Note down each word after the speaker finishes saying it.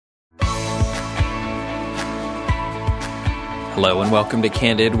Hello and welcome to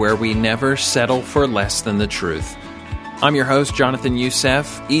Candid, where we never settle for less than the truth. I'm your host, Jonathan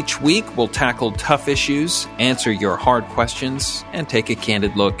Youssef. Each week, we'll tackle tough issues, answer your hard questions, and take a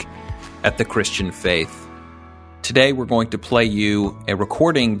candid look at the Christian faith. Today, we're going to play you a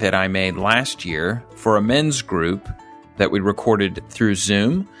recording that I made last year for a men's group that we recorded through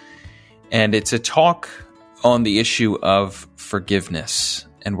Zoom. And it's a talk on the issue of forgiveness.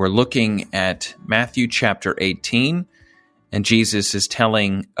 And we're looking at Matthew chapter 18, and Jesus is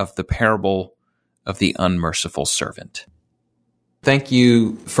telling of the parable of the unmerciful servant. Thank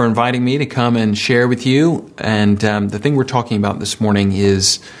you for inviting me to come and share with you. And the thing we're talking about this morning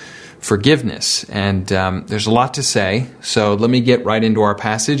is forgiveness. And there's a lot to say. So let me get right into our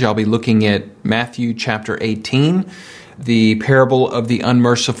passage. I'll be looking at Matthew chapter 18, the parable of the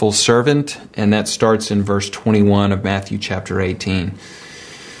unmerciful servant. And that starts in verse 21 of Matthew chapter 18.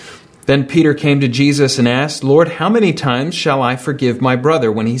 Then Peter came to Jesus and asked, "Lord, how many times shall I forgive my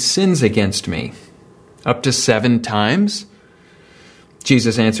brother when he sins against me? Up to 7 times?"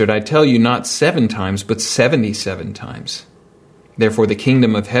 Jesus answered, "I tell you, not 7 times, but 77 times. Therefore the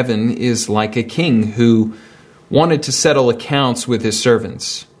kingdom of heaven is like a king who wanted to settle accounts with his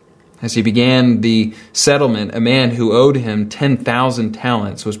servants. As he began the settlement, a man who owed him 10,000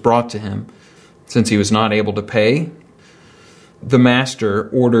 talents was brought to him. Since he was not able to pay, the master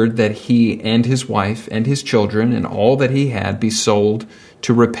ordered that he and his wife and his children and all that he had be sold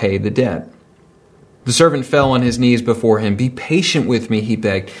to repay the debt. The servant fell on his knees before him. 'Be patient with me,' he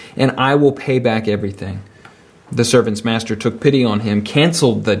begged, 'and I will pay back everything.' The servant's master took pity on him,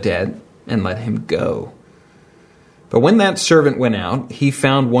 canceled the debt, and let him go. But when that servant went out, he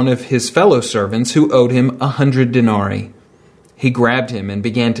found one of his fellow servants who owed him 100 denarii. He grabbed him and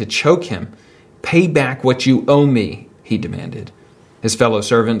began to choke him. 'Pay back what you owe me,' he demanded. His fellow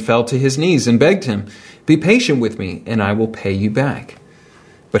servant fell to his knees and begged him, 'Be patient with me, and I will pay you back.'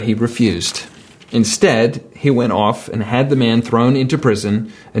 But he refused. Instead, he went off and had the man thrown into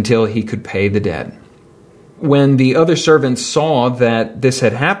prison until he could pay the debt. When the other servants saw that this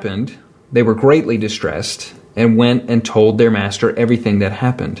had happened, they were greatly distressed and went and told their master everything that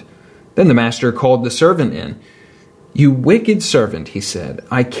happened. Then the master called the servant in. 'You wicked servant,' he said,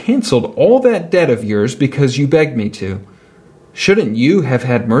 'I canceled all that debt of yours because you begged me to. Shouldn't you have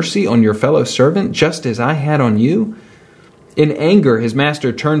had mercy on your fellow servant just as I had on you?' In anger, his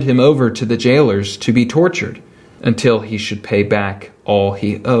master turned him over to the jailers to be tortured until he should pay back all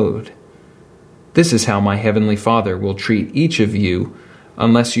he owed. This is how my heavenly Father will treat each of you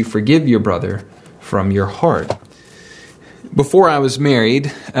unless you forgive your brother from your heart." Before I was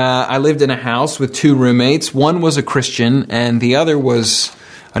married, I lived in a house with 2 roommates. One was a Christian and the other was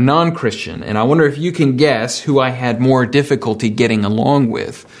a non-Christian. And I wonder if you can guess who I had more difficulty getting along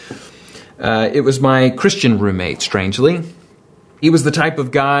with. It was my Christian roommate, strangely. He was the type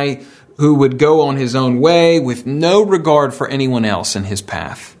of guy who would go on his own way with no regard for anyone else in his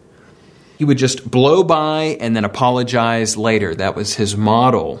path. He would just blow by and then apologize later. That was his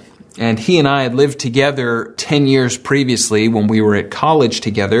model. And he and I had lived together 10 years previously when we were at college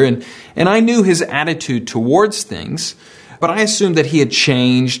together. And I knew his attitude towards things, but I assumed that he had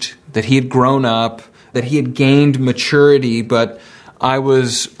changed, that he had grown up, that he had gained maturity, but I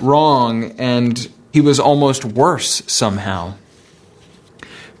was wrong, and he was almost worse somehow.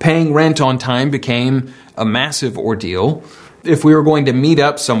 Paying rent on time became a massive ordeal. If we were going to meet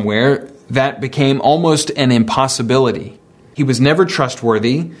up somewhere, that became almost an impossibility. He was never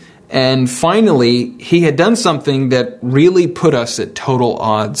trustworthy, and finally, he had done something that really put us at total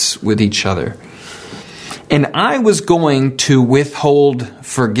odds with each other. And I was going to withhold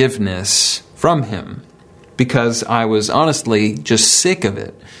forgiveness from him because I was honestly just sick of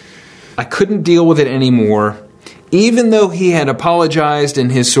it. I couldn't deal with it anymore. Even though he had apologized in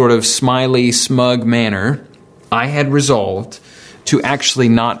his sort of smiley, smug manner, I had resolved to actually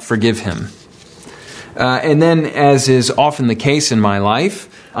not forgive him. And then, as is often the case in my life,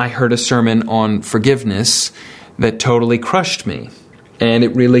 I heard a sermon on forgiveness that totally crushed me, and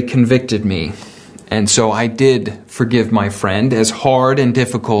it really convicted me. And so I did forgive my friend, as hard and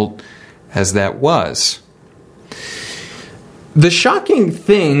difficult as that was. The shocking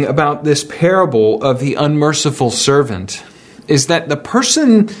thing about this parable of the unmerciful servant is that the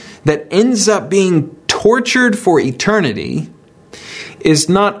person that ends up being tortured for eternity is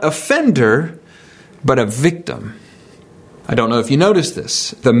not offender, but a victim. I don't know if you noticed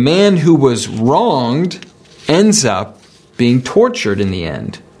this. The man who was wronged ends up being tortured in the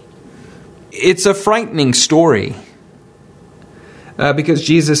end. It's a frightening story because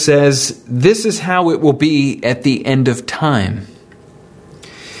Jesus says, this is how it will be at the end of time.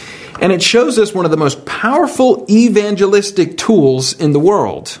 And it shows us one of the most powerful evangelistic tools in the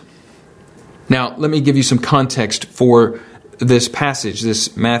world. Now, let me give you some context for this passage,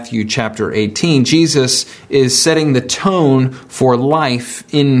 this Matthew chapter 18. Jesus is setting the tone for life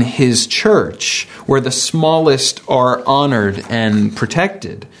in his church, where the smallest are honored and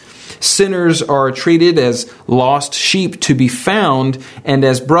protected. Sinners are treated as lost sheep to be found and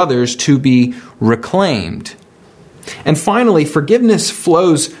as brothers to be reclaimed. And finally, forgiveness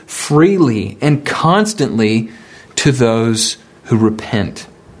flows freely and constantly to those who repent.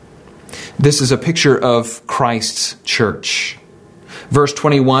 This is a picture of Christ's church. Verse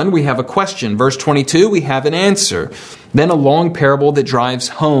 21, we have a question. Verse 22, we have an answer. Then a long parable that drives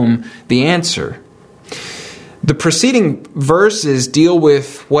home the answer. The preceding verses deal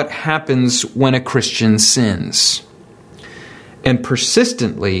with what happens when a Christian sins and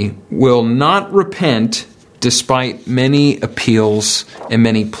persistently will not repent despite many appeals and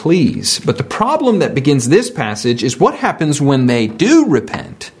many pleas. But the problem that begins this passage is what happens when they do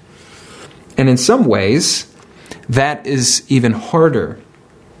repent. And in some ways, that is even harder.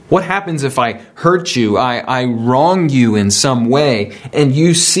 What happens if I hurt you, I wrong you in some way, and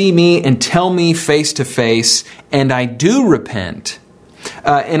you see me and tell me face to face, and I do repent,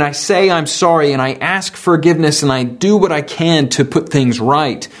 and I say I'm sorry, and I ask forgiveness, and I do what I can to put things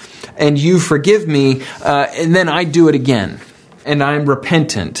right, and you forgive me, and then I do it again, and I'm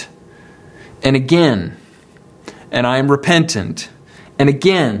repentant, and again, and I'm repentant, and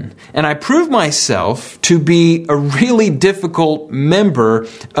again, and I prove myself to be a really difficult member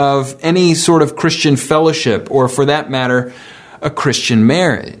of any sort of Christian fellowship, or for that matter, a Christian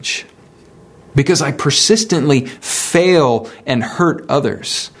marriage, because I persistently fail and hurt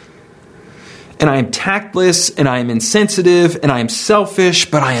others. And I am tactless, and I am insensitive, and I am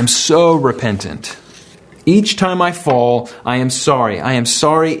selfish, but I am so repentant. Each time I fall, I am sorry. I am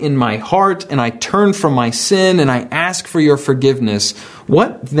sorry in my heart, and I turn from my sin, and I ask for your forgiveness.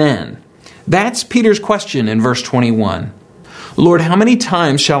 What then? That's Peter's question in verse 21. Lord, how many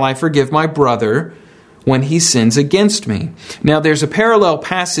times shall I forgive my brother when he sins against me? Now, there's a parallel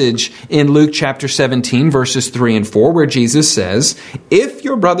passage in Luke chapter 17, verses 3 and 4, where Jesus says, if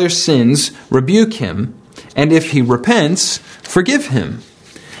your brother sins, rebuke him, and if he repents, forgive him.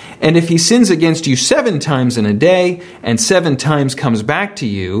 And if he sins against you 7 times in a day, and 7 times comes back to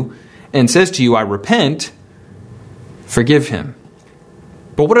you, and says to you, I repent, forgive him.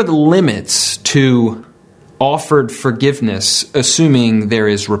 But what are the limits to offered forgiveness, assuming there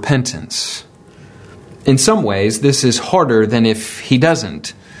is repentance? In some ways, this is harder than if he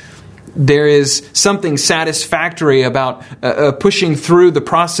doesn't. There is something satisfactory about pushing through the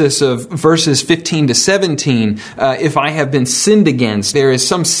process of verses 15 to 17. If I have been sinned against, there is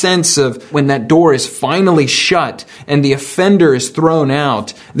some sense of when that door is finally shut and the offender is thrown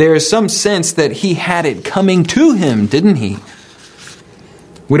out, there is some sense that he had it coming to him, didn't he?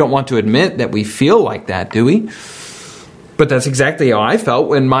 We don't want to admit that we feel like that, do we? But that's exactly how I felt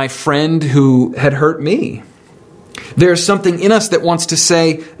when my friend who had hurt me. There's something in us that wants to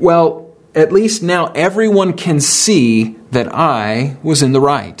say, well, at least now everyone can see that I was in the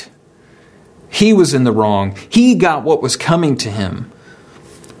right. He was in the wrong. He got what was coming to him.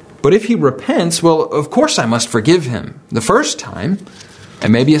 But if he repents, well, of course I must forgive him the first time,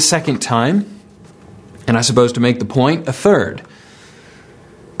 and maybe a second time, and I suppose to make the point, a third.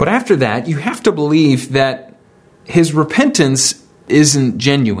 But after that, you have to believe that his repentance isn't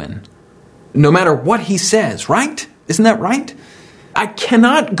genuine, no matter what he says, right? Isn't that right? I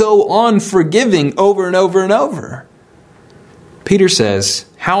cannot go on forgiving over and over and over. Peter says,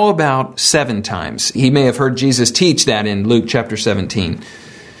 how about 7 times? He may have heard Jesus teach that in Luke chapter 17.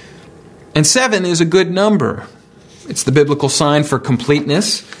 And 7 is a good number. It's the biblical sign for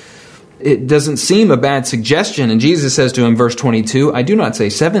completeness. It doesn't seem a bad suggestion. And Jesus says to him, verse 22, I do not say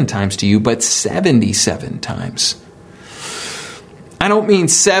 7 times to you, but 77 times. I don't mean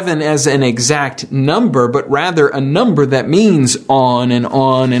 7 as an exact number, but rather a number that means on and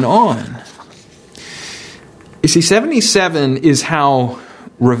on and on. You see, 77 is how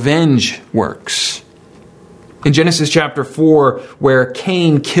revenge works. In Genesis chapter 4, where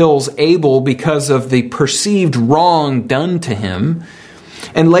Cain kills Abel because of the perceived wrong done to him,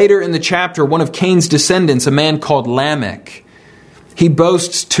 and later in the chapter, one of Cain's descendants, a man called Lamech, he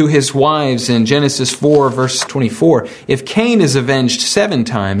boasts to his wives in Genesis 4, verse 24, if Cain is avenged 7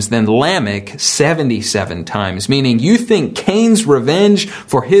 times, then Lamech 77 times. Meaning, you think Cain's revenge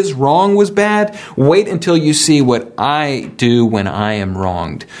for his wrong was bad? Wait until you see what I do when I am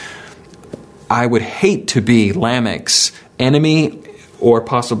wronged. I would hate to be Lamech's enemy or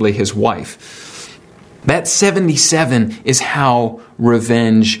possibly his wife. That 77 is how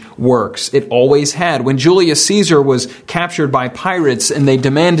revenge works. It always had. When Julius Caesar was captured by pirates and they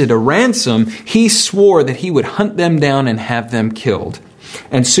demanded a ransom, he swore that he would hunt them down and have them killed.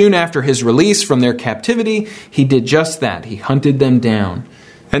 And soon after his release from their captivity, he did just that. He hunted them down.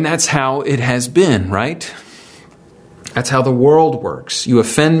 And that's how it has been, right? That's how the world works. You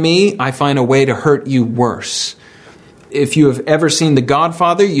offend me, I find a way to hurt you worse. If you have ever seen The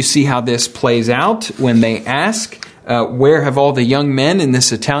Godfather, you see how this plays out when they ask, where have all the young men in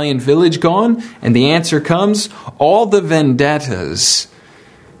this Italian village gone? And the answer comes, all the vendettas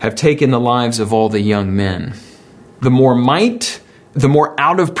have taken the lives of all the young men. The more might, the more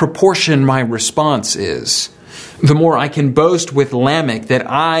out of proportion my response is. The more I can boast with Lamech that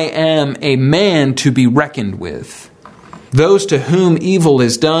I am a man to be reckoned with. Those to whom evil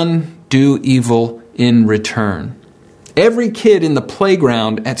is done, do evil in return. Every kid in the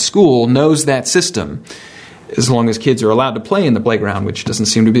playground at school knows that system, as long as kids are allowed to play in the playground, which doesn't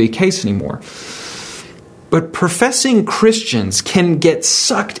seem to be the case anymore. But professing Christians can get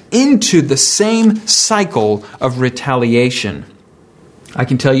sucked into the same cycle of retaliation. I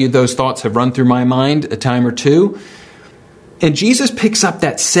can tell you those thoughts have run through my mind a time or two. And Jesus picks up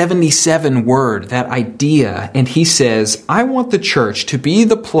that 77 word, that idea, and he says, I want the church to be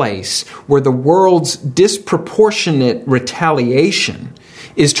the place where the world's disproportionate retaliation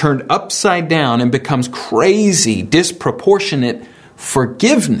is turned upside down and becomes crazy, disproportionate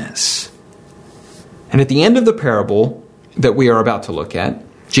forgiveness. And at the end of the parable that we are about to look at,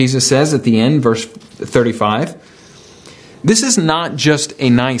 Jesus says at the end, verse 35, this is not just a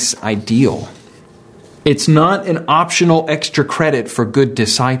nice ideal. It's not an optional extra credit for good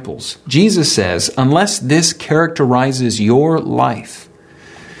disciples. Jesus says, unless this characterizes your life,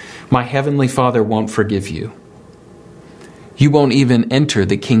 my heavenly Father won't forgive you. You won't even enter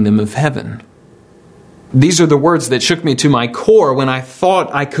the kingdom of heaven. These are the words that shook me to my core when I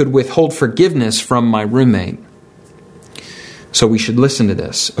thought I could withhold forgiveness from my roommate. So we should listen to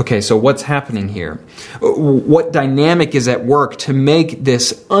this. Okay, so what's happening here? What dynamic is at work to make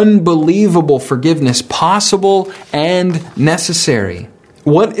this unbelievable forgiveness possible and necessary?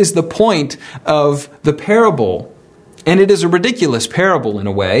 What is the point of the parable? And it is a ridiculous parable in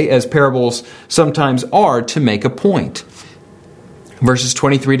a way, as parables sometimes are, to make a point. Verses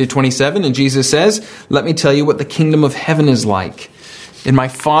 23 to 27, and Jesus says, let me tell you what the kingdom of heaven is like. In my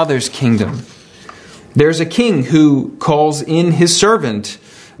Father's kingdom, there's a king who calls in his servant,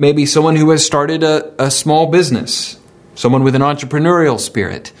 maybe someone who has started a small business, someone with an entrepreneurial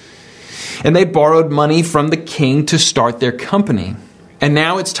spirit. And they borrowed money from the king to start their company. And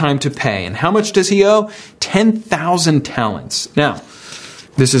now it's time to pay. And how much does he owe? 10,000 talents. Now,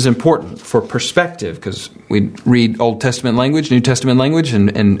 this is important for perspective because we read Old Testament language, New Testament language,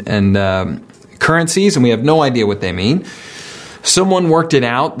 and currencies, and we have no idea what they mean. Someone worked it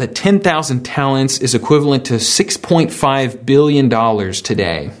out that 10,000 talents is equivalent to $6.5 billion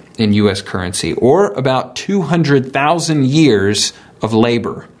today in U.S. currency, or about 200,000 years of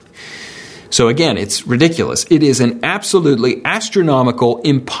labor. So again, it's ridiculous. It is an absolutely astronomical,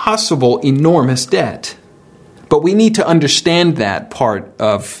 impossible, enormous debt. But we need to understand that part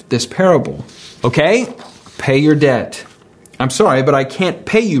of this parable. Okay? Pay your debt. I'm sorry, but I can't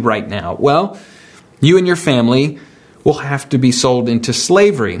pay you right now. Well, you and your family will have to be sold into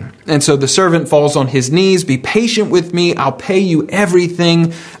slavery. And so the servant falls on his knees, be patient with me, I'll pay you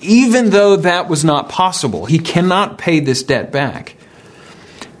everything, even though that was not possible. He cannot pay this debt back.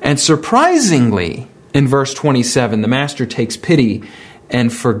 And surprisingly, in verse 27, the master takes pity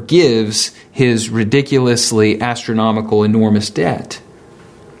and forgives his ridiculously astronomical, enormous debt.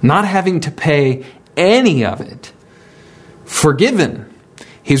 Not having to pay any of it. Forgiven.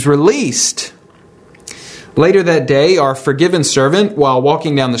 He's released. Later that day, our forgiven servant, while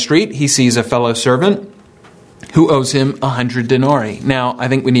walking down the street, he sees a fellow servant who owes him 100 denarii. Now, I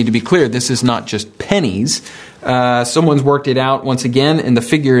think we need to be clear, this is not just pennies. Someone's worked it out once again, and the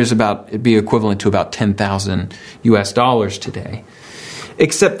figure is it'd be equivalent to about 10,000 US dollars today.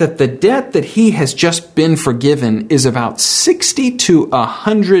 Except that the debt that he has just been forgiven is about 60 to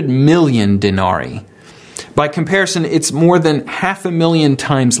 100 million denarii. By comparison, it's more than 500,000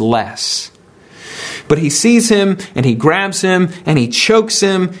 times less. But he sees him, and he grabs him, and he chokes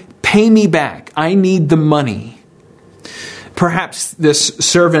him. Pay me back. I need the money. Perhaps this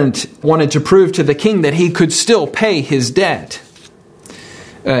servant wanted to prove to the king that he could still pay his debt.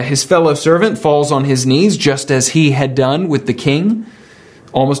 His fellow servant falls on his knees, just as he had done with the king.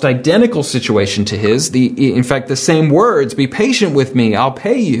 Almost identical situation to his. In fact, the same words, be patient with me, I'll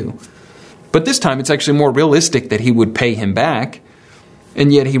pay you. But this time it's actually more realistic that he would pay him back.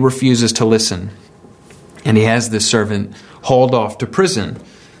 And yet he refuses to listen. And he has this servant hauled off to prison.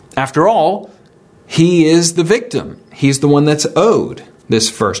 After all, he is the victim. He's the one that's owed, this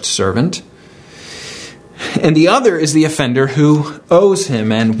first servant. And the other is the offender who owes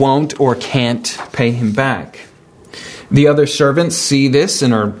him and won't or can't pay him back. The other servants see this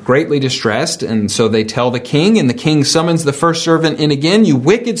and are greatly distressed, and so they tell the king, and the king summons the first servant in again. "You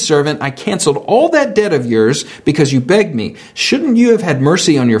wicked servant, I canceled all that debt of yours because you begged me. Shouldn't you have had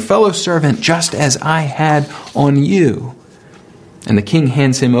mercy on your fellow servant just as I had on you?" And the king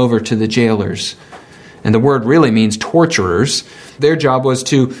hands him over to the jailers. And the word really means torturers. Their job was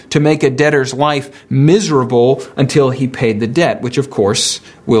to make a debtor's life miserable until he paid the debt, which of course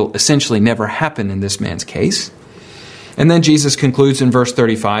will essentially never happen in this man's case. And then Jesus concludes in verse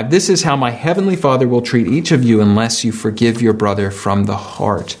 35, "This is how my heavenly Father will treat each of you unless you forgive your brother from the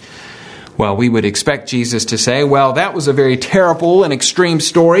heart." Well, we would expect Jesus to say, "Well, that was a very terrible and extreme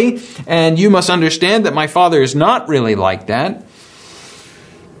story, and you must understand that my Father is not really like that."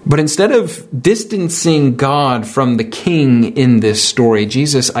 But instead of distancing God from the king in this story,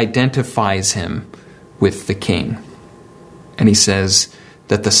 Jesus identifies him with the king. And he says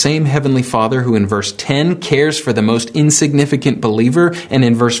that the same heavenly Father who in verse 10 cares for the most insignificant believer, and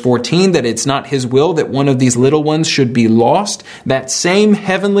in verse 14 that it's not his will that one of these little ones should be lost, that same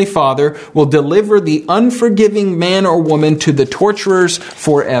heavenly Father will deliver the unforgiving man or woman to the torturers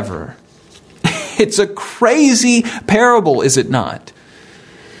forever. It's a crazy parable, is it not?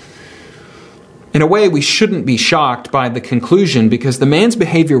 In a way, we shouldn't be shocked by the conclusion because the man's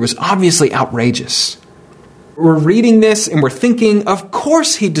behavior was obviously outrageous. We're reading this and we're thinking, of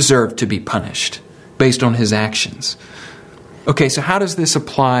course he deserved to be punished based on his actions. Okay, so how does this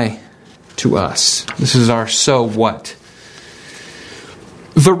apply to us? This is our so what.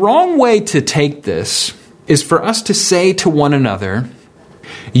 The wrong way to take this is for us to say to one another,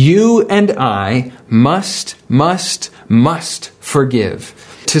 you and I must forgive.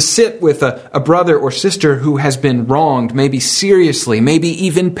 To sit with a brother or sister who has been wronged, maybe seriously, maybe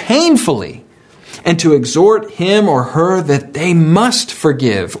even painfully, and to exhort him or her that they must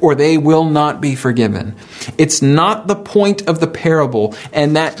forgive or they will not be forgiven. It's not the point of the parable,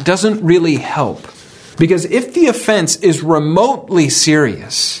 and that doesn't really help. Because if the offense is remotely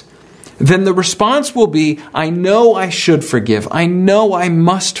serious, then the response will be, I know I should forgive. I know I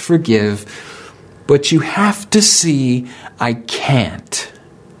must forgive, but you have to see I can't.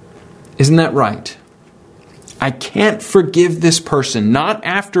 Isn't that right? I can't forgive this person, not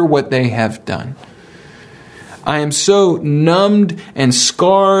after what they have done. I am so numbed and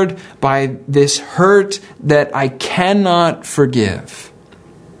scarred by this hurt that I cannot forgive.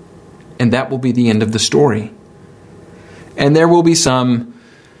 And that will be the end of the story. And there will be some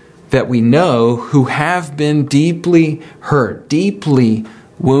that we know who have been deeply hurt, deeply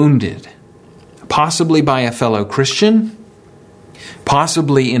wounded, possibly by a fellow Christian,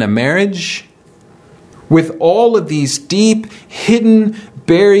 possibly in a marriage, with all of these deep, hidden,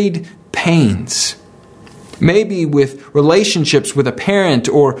 buried pains. Maybe with relationships with a parent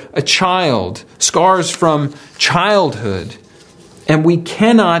or a child, scars from childhood. And we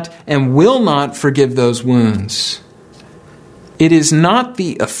cannot and will not forgive those wounds. It is not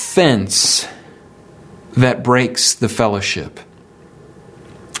the offense that breaks the fellowship,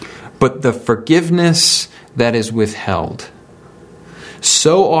 but the forgiveness that is withheld.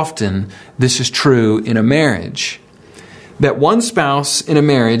 So often, this is true in a marriage, that one spouse in a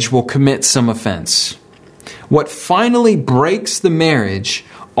marriage will commit some offense. What finally breaks the marriage,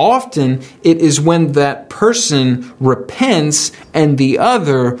 often it is when that person repents and the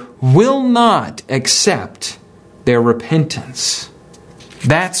other will not accept their repentance.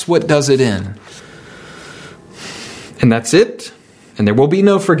 That's what does it in. And that's it, and there will be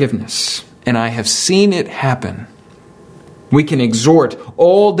no forgiveness. And I have seen it happen. We can exhort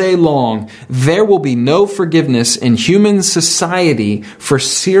all day long. There will be no forgiveness in human society for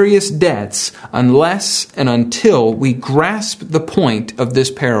serious debts unless and until we grasp the point of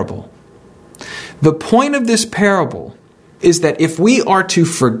this parable. The point of this parable is that if we are to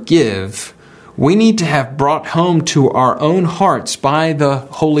forgive, we need to have brought home to our own hearts by the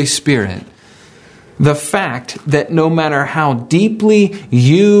Holy Spirit the fact that no matter how deeply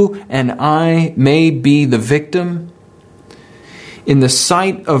you and I may be the victim, in the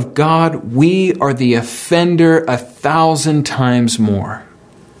sight of God, we are the offender 1,000 times more.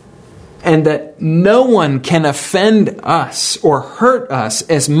 And that no one can offend us or hurt us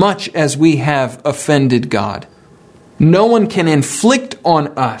as much as we have offended God. No one can inflict on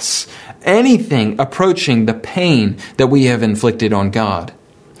us anything approaching the pain that we have inflicted on God.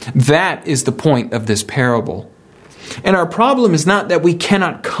 That is the point of this parable. And our problem is not that we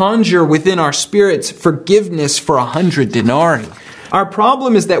cannot conjure within our spirits forgiveness for 100 denarii. Our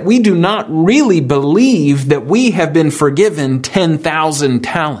problem is that we do not really believe that we have been forgiven 10,000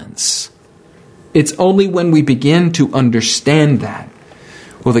 talents. It's only when we begin to understand that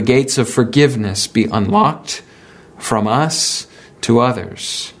will the gates of forgiveness be unlocked from us to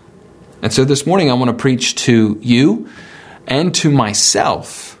others. And so this morning I want to preach to you and to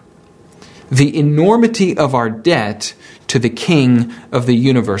myself the enormity of our debt to the King of the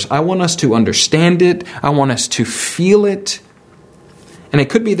universe. I want us to understand it. I want us to feel it. And it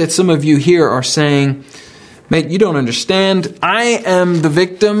could be that some of you here are saying, mate, you don't understand. I am the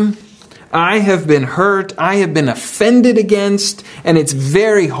victim. I have been hurt. I have been offended against. And it's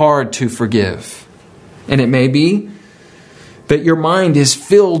very hard to forgive. And it may be that your mind is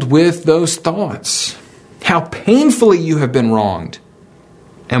filled with those thoughts. How painfully you have been wronged.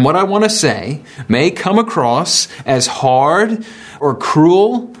 And what I want to say may come across as hard or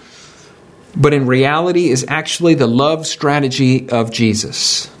cruel, but in reality is actually the love strategy of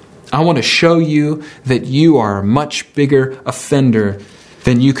Jesus. I want to show you that you are a much bigger offender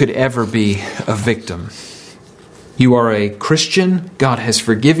than you could ever be a victim. You are a Christian. God has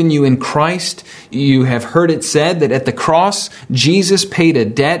forgiven you in Christ. You have heard it said that at the cross, Jesus paid a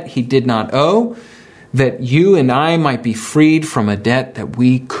debt he did not owe, that you and I might be freed from a debt that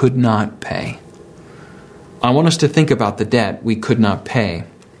we could not pay. I want us to think about the debt we could not pay.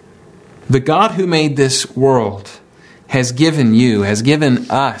 The God who made this world has given you, has given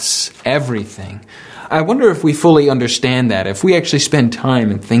us everything. I wonder if we fully understand that, if we actually spend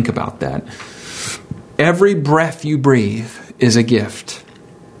time and think about that. Every breath you breathe is a gift.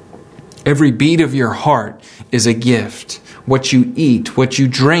 Every beat of your heart is a gift. What you eat, what you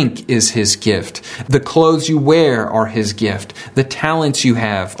drink is His gift. The clothes you wear are His gift. The talents you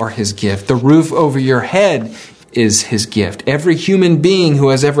have are His gift. The roof over your head is His gift. Every human being who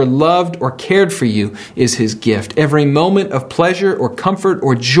has ever loved or cared for you is His gift. Every moment of pleasure or comfort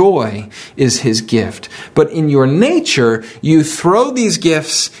or joy is His gift. But in your nature, you throw these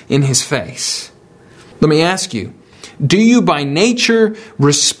gifts in His face. Let me ask you, do you by nature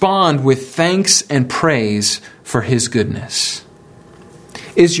respond with thanks and praise for His goodness?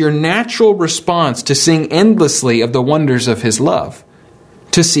 Is your natural response to sing endlessly of the wonders of His love,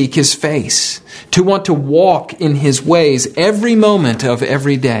 to seek His face, to want to walk in His ways every moment of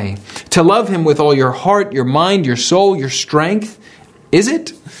every day, to love Him with all your heart, your mind, your soul, your strength? Is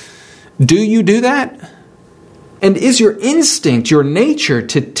it? Do you do that? And is your instinct, your nature,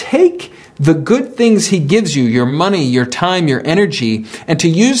 to take the good things He gives you, your money, your time, your energy, and to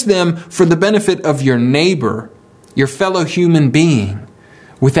use them for the benefit of your neighbor, your fellow human being,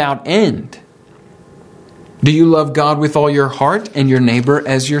 without end? Do you love God with all your heart and your neighbor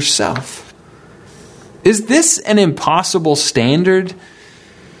as yourself? Is this an impossible standard?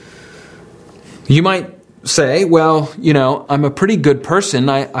 You might say, well, I'm a pretty good person.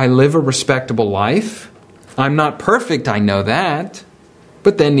 I live a respectable life. I'm not perfect, I know that.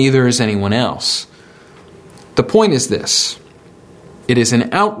 But then neither is anyone else. The point is this. It is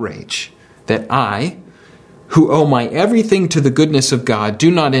an outrage that I, who owe my everything to the goodness of God, do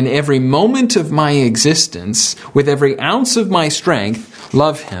not in every moment of my existence, with every ounce of my strength,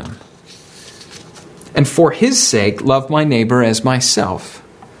 love Him. And for His sake, love my neighbor as myself.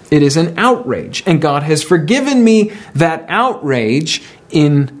 It is an outrage, and God has forgiven me that outrage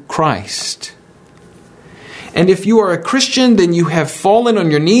in Christ. And if you are a Christian, then you have fallen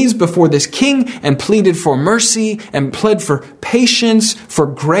on your knees before this King and pleaded for mercy and pled for patience, for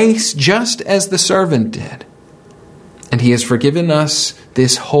grace, just as the servant did. And He has forgiven us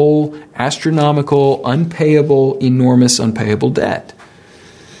this whole astronomical, unpayable, enormous, unpayable debt.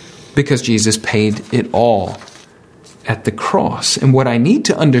 Because Jesus paid it all at the cross. And what I need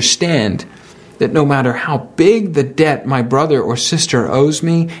to understand, that no matter how big the debt my brother or sister owes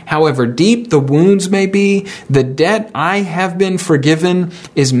me, however deep the wounds may be, the debt I have been forgiven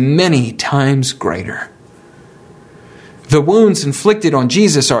is many times greater. The wounds inflicted on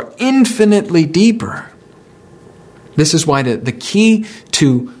Jesus are infinitely deeper. This is why the key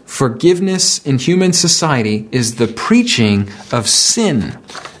to forgiveness in human society is the preaching of sin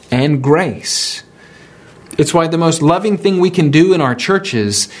and grace. It's why the most loving thing we can do in our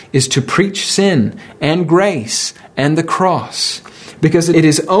churches is to preach sin and grace and the cross. Because it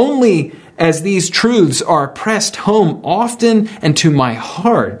is only as these truths are pressed home often and to my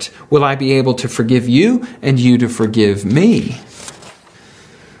heart will I be able to forgive you and you to forgive me.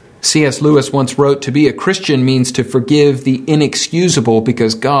 C.S. Lewis once wrote, "To be a Christian means to forgive the inexcusable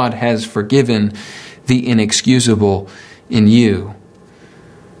because God has forgiven the inexcusable in you."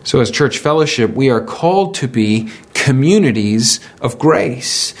 So as church fellowship, we are called to be communities of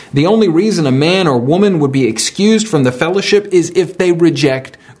grace. The only reason a man or woman would be excused from the fellowship is if they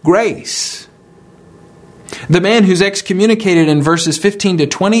reject grace. The man who's excommunicated in verses 15 to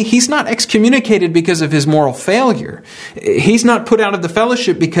 20, he's not excommunicated because of his moral failure. He's not put out of the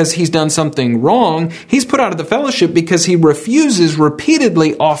fellowship because he's done something wrong. He's put out of the fellowship because he refuses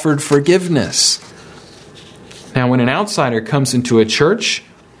repeatedly offered forgiveness. Now, when an outsider comes into a church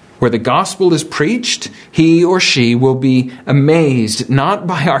where the gospel is preached, he or she will be amazed, not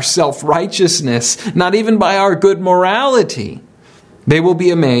by our self-righteousness, not even by our good morality. They will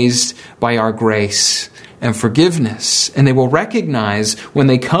be amazed by our grace and forgiveness. And they will recognize when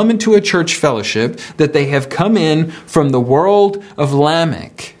they come into a church fellowship that they have come in from the world of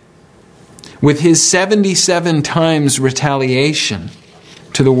Lamech with his 77 times retaliation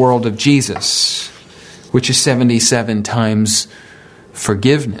to the world of Jesus, which is 77 times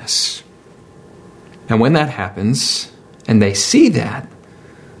forgiveness. And when that happens, and they see that,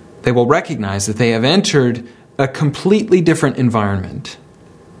 they will recognize that they have entered a completely different environment,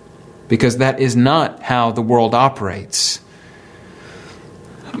 because that is not how the world operates.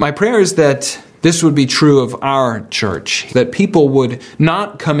 My prayer is that this would be true of our church, that people would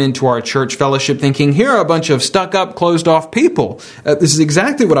not come into our church fellowship thinking, here are a bunch of stuck-up, closed-off people. This is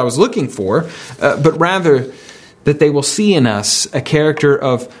exactly what I was looking for, but rather that they will see in us a character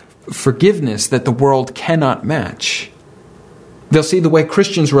of forgiveness that the world cannot match. They'll see the way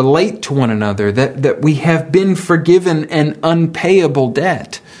Christians relate to one another, that we have been forgiven an unpayable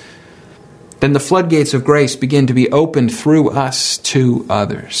debt. Then the floodgates of grace begin to be opened through us to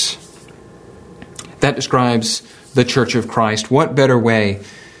others. That describes the Church of Christ. What better way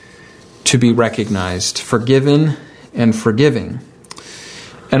to be recognized? Forgiven and forgiving.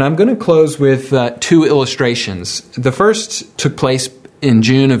 And I'm going to close with two illustrations. The first took place in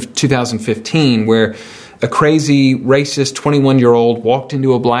June of 2015, where a crazy, racist 21-year-old walked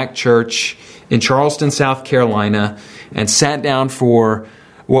into a black church in Charleston, South Carolina, and sat down for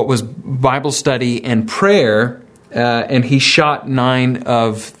what was Bible study and prayer, and he shot 9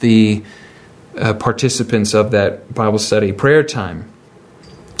 of the participants of that Bible study prayer time.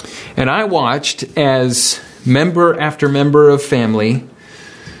 And I watched as member after member of family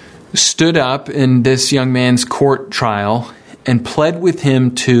stood up in this young man's court trial and pled with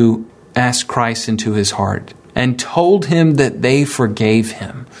him to ask Christ into his heart, and told him that they forgave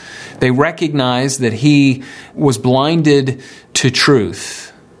him. They recognized that he was blinded to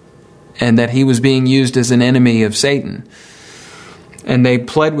truth and that he was being used as an enemy of Satan. And they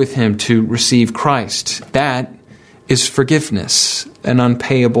pled with him to receive Christ. That is forgiveness, an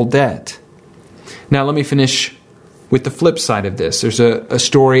unpayable debt. Now let me finish with the flip side of this. There's a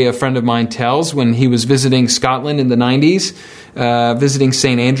story a friend of mine tells when he was visiting Scotland in the 90s, visiting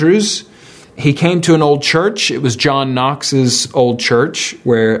St. Andrews. He came to an old church. It was John Knox's old church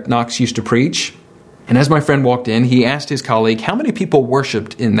where Knox used to preach. And as my friend walked in, he asked his colleague, how many people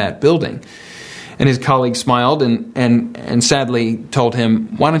worshipped in that building? And his colleague smiled and sadly told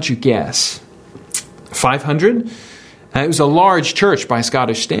him, why don't you guess? 500? It was a large church by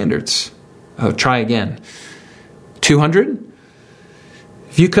Scottish standards. Try again. 200?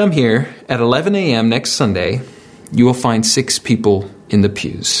 If you come here at 11 a.m. next Sunday, you will find 6 people in the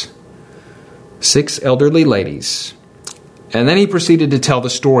pews. 6 elderly ladies. And then he proceeded to tell the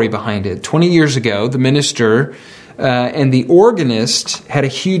story behind it. 20 years ago, the minister and the organist had a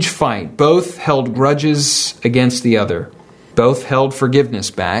huge fight. Both held grudges against the other. Both held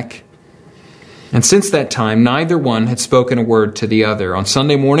forgiveness back. And since that time, neither one had spoken a word to the other. On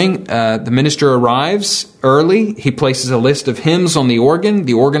Sunday morning, the minister arrives early. He places a list of hymns on the organ.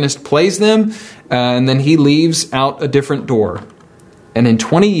 The organist plays them, and then he leaves out a different door. And in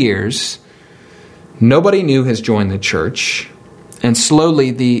 20 years, nobody new has joined the church, and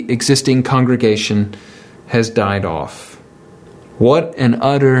slowly the existing congregation has died off. What an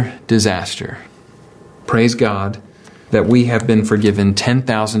utter disaster. Praise God that we have been forgiven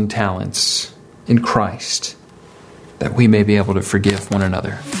 10,000 talents in Christ, that we may be able to forgive one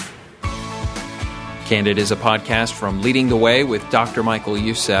another. Candid is a podcast from Leading the Way with Dr. Michael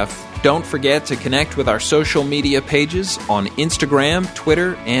Youssef. Don't forget to connect with our social media pages on Instagram,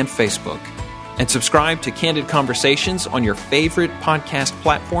 Twitter, and Facebook. And subscribe to Candid Conversations on your favorite podcast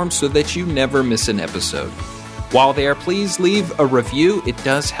platform so that you never miss an episode. While there, please leave a review. It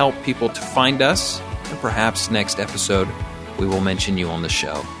does help people to find us, and perhaps next episode we will mention you on the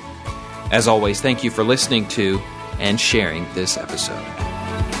show. As always, thank you for listening to and sharing this episode.